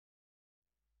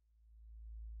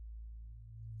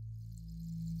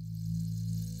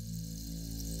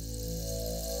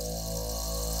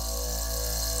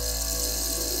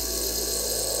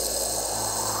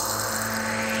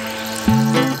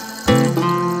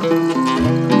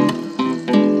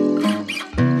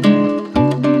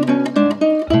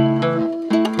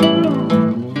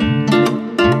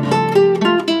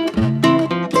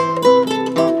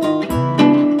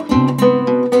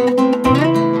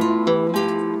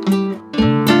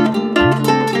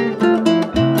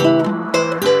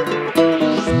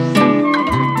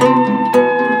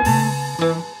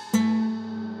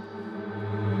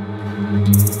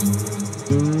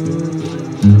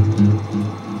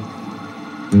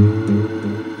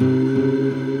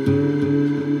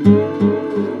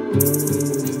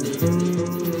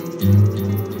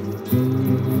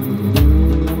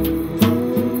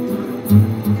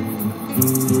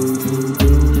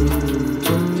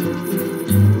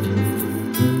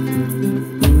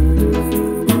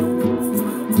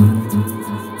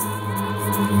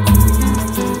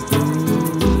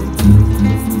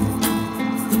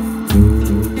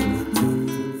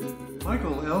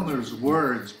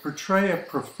Words portray a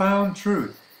profound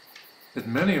truth that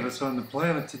many of us on the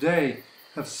planet today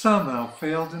have somehow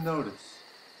failed to notice.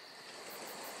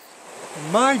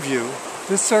 In my view,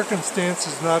 this circumstance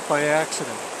is not by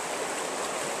accident.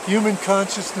 Human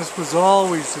consciousness was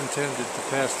always intended to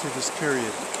pass through this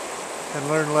period and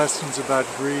learn lessons about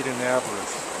greed and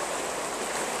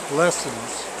avarice.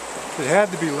 Lessons that had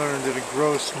to be learned in a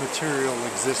gross material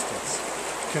existence,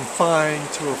 confined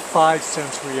to a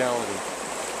five-sense reality.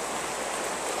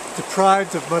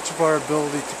 Deprived of much of our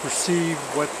ability to perceive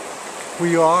what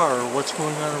we are or what's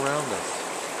going on around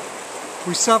us.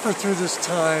 We suffer through this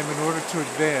time in order to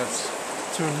advance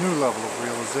to a new level of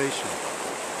realization.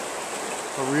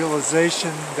 A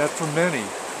realization that for many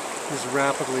is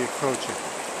rapidly approaching.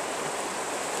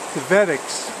 The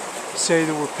Vedics say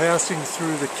that we're passing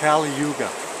through the Kali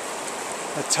Yuga,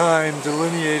 a time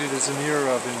delineated as an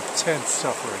era of intense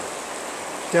suffering,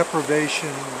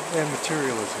 deprivation, and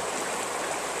materialism.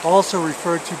 Also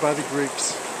referred to by the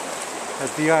Greeks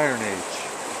as the Iron Age.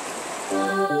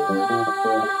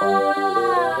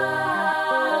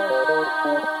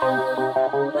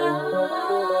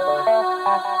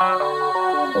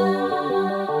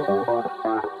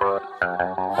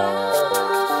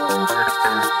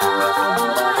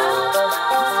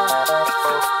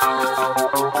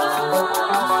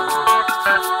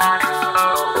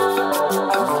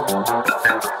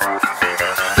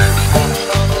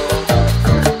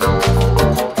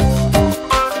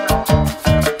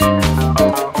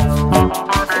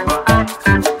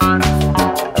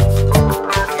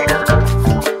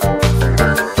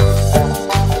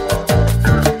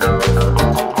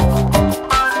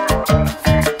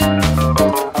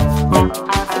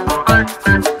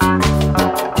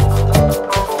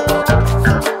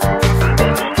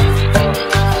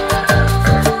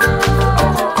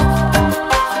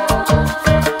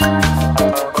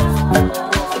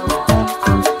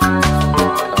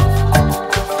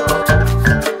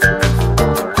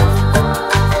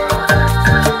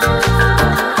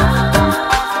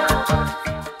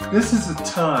 This is a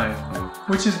time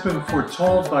which has been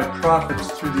foretold by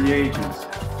prophets through the ages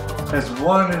as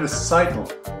one in a cycle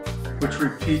which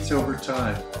repeats over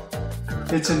time.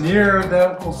 It's an era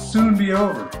that will soon be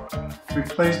over,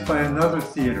 replaced by another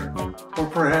theater, or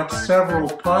perhaps several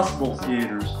possible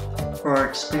theaters for our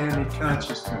expanding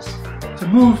consciousness to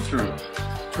move through,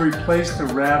 to replace the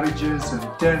ravages and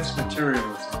dense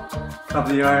materialism of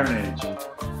the Iron Age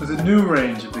with a new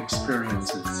range of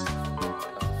experiences.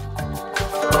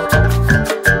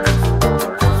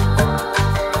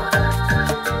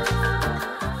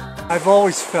 I've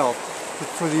always felt that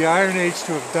for the Iron Age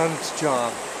to have done its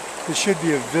job, there should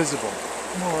be a visible,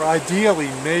 or ideally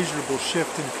measurable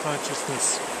shift in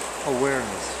consciousness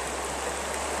awareness.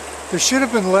 There should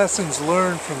have been lessons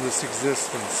learned from this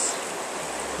existence,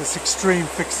 this extreme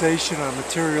fixation on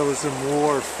materialism,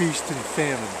 war, feast, and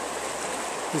famine,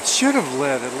 that should have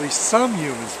led at least some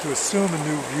humans to assume a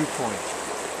new viewpoint,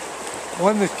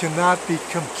 one that cannot be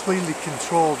completely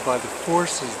controlled by the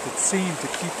forces that seem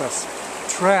to keep us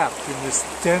trapped in this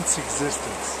dense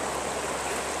existence.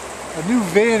 A new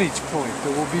vantage point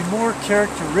that will be more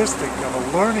characteristic of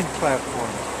a learning platform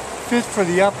fit for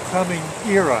the upcoming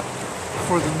era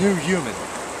for the new human.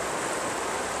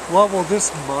 What will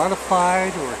this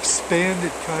modified or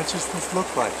expanded consciousness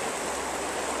look like?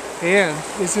 And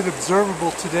is it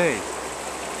observable today?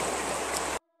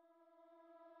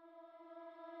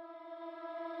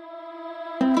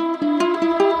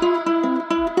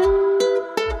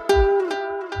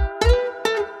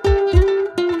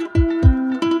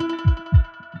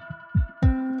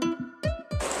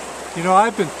 You know,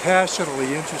 I've been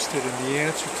passionately interested in the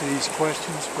answer to these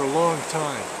questions for a long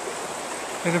time,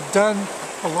 and have done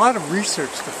a lot of research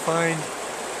to find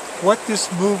what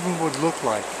this movement would look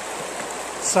like,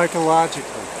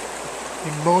 psychologically,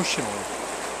 emotionally,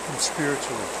 and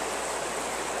spiritually.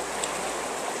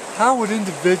 How would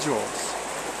individuals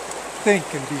think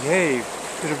and behave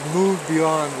that have moved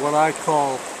beyond what I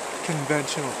call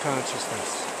conventional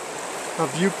consciousness, a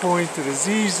viewpoint that is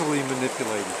easily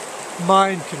manipulated,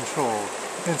 mind controlled,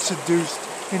 and seduced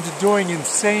into doing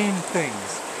insane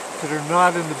things that are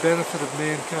not in the benefit of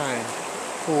mankind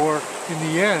or, in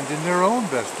the end, in their own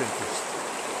best interest?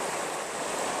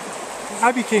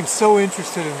 I became so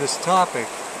interested in this topic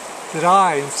that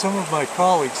I and some of my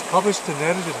colleagues published an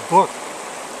edited book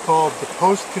called The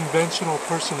Post-Conventional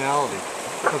Personality,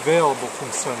 available from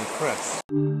Sunny Press.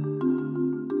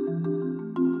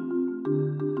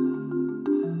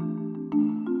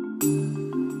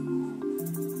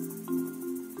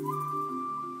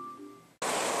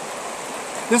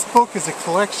 This book is a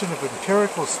collection of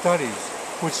empirical studies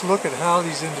which look at how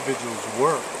these individuals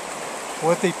work,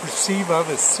 what they perceive of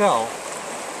as self,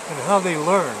 and how they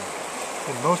learn,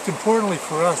 and most importantly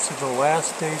for us in the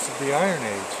last days of the Iron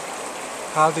Age,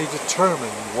 how they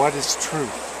determine what is truth.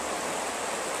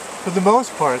 For the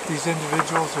most part, these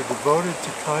individuals are devoted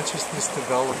to consciousness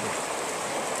development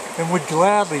and would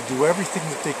gladly do everything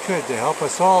that they could to help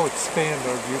us all expand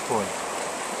our viewpoint.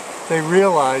 They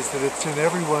realize that it's in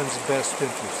everyone's best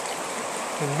interest,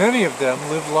 and many of them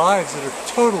live lives that are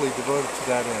totally devoted to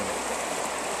that end.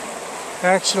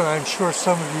 Actually, I'm sure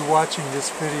some of you watching this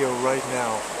video right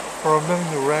now are among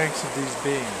the ranks of these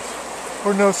beings,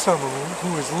 or know someone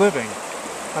who is living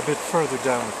a bit further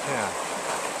down the path.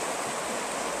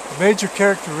 The major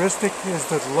characteristic is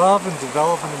that love and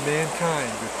development of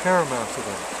mankind are paramount to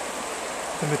them.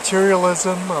 The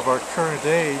materialism of our current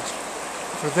age,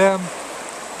 for them,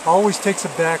 always takes a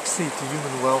back seat to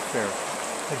human welfare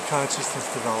and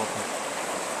consciousness development.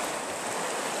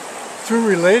 Through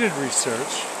related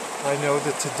research, I know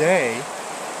that today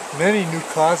many new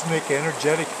cosmic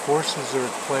energetic forces are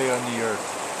at play on the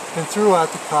Earth and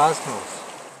throughout the cosmos.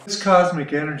 This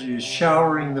cosmic energy is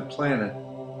showering the planet,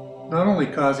 not only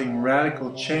causing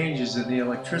radical changes in the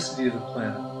electricity of the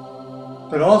planet,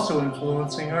 but also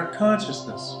influencing our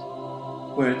consciousness,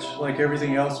 which, like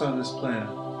everything else on this planet,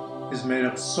 is made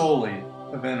up solely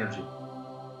of energy.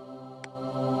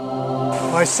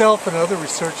 Myself and other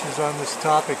researchers on this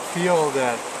topic feel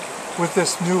that with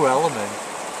this new element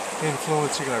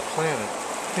influencing our planet,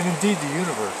 and indeed the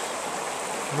universe,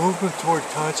 movement toward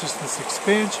consciousness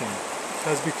expansion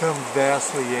has become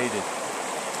vastly aided.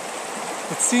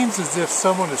 It seems as if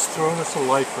someone has thrown us a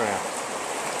life raft.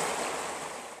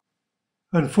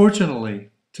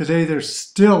 Unfortunately, today there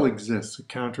still exists a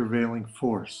countervailing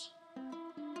force.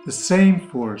 The same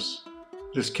force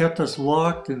that has kept us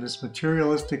locked in this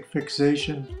materialistic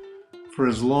fixation for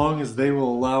as long as they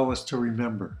will allow us to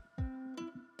remember.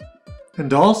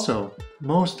 And also,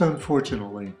 most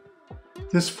unfortunately,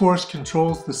 this force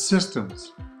controls the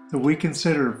systems that we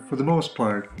consider, for the most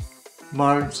part,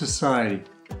 modern society,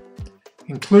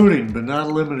 including but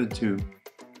not limited to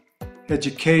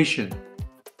education,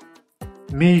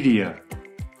 media,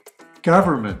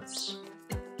 governments,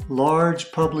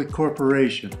 large public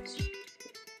corporations,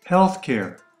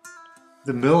 healthcare,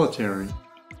 the military,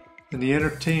 and the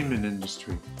entertainment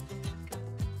industry.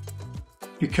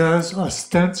 Because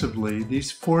ostensibly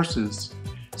these forces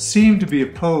seem to be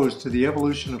opposed to the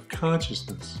evolution of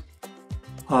consciousness,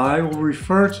 I will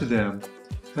refer to them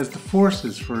as the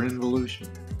forces for involution.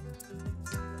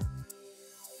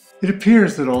 It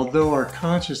appears that although our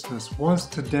consciousness wants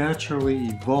to naturally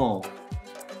evolve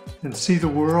and see the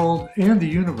world and the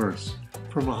universe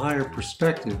from a higher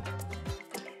perspective,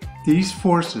 these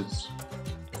forces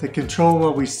that control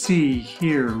what we see,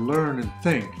 hear, learn, and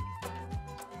think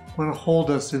want to hold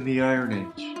us in the Iron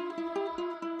Age.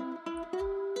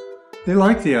 They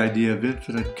like the idea of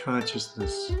infinite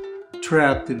consciousness,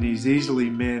 trapped in these easily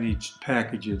managed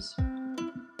packages,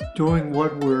 doing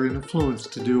what we're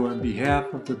influenced to do on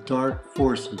behalf of the dark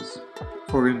forces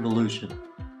for involution.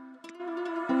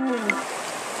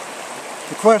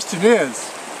 The question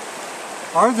is,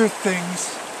 are there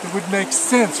things that would make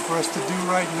sense for us to do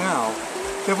right now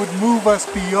that would move us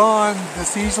beyond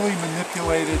this easily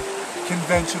manipulated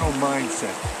conventional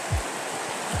mindset?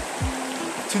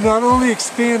 To not only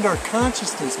expand our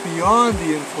consciousness beyond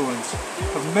the influence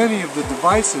of many of the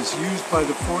devices used by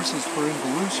the forces for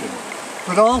involution,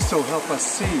 but also help us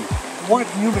see what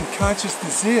human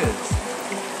consciousness is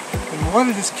and what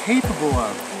it is capable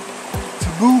of to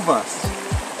move us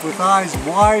with eyes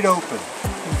wide open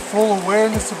and full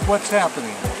awareness of what's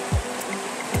happening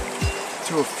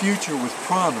to a future with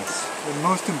promise and,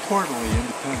 most importantly,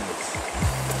 independence.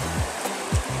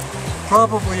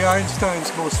 Probably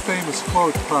Einstein's most famous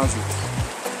quote posits,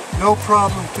 "No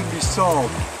problem can be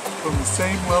solved from the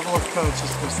same level of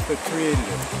consciousness that created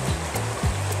it."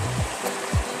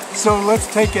 So let's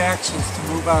take actions to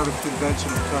move out of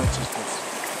conventional consciousness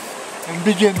and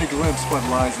begin to glimpse what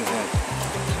lies ahead.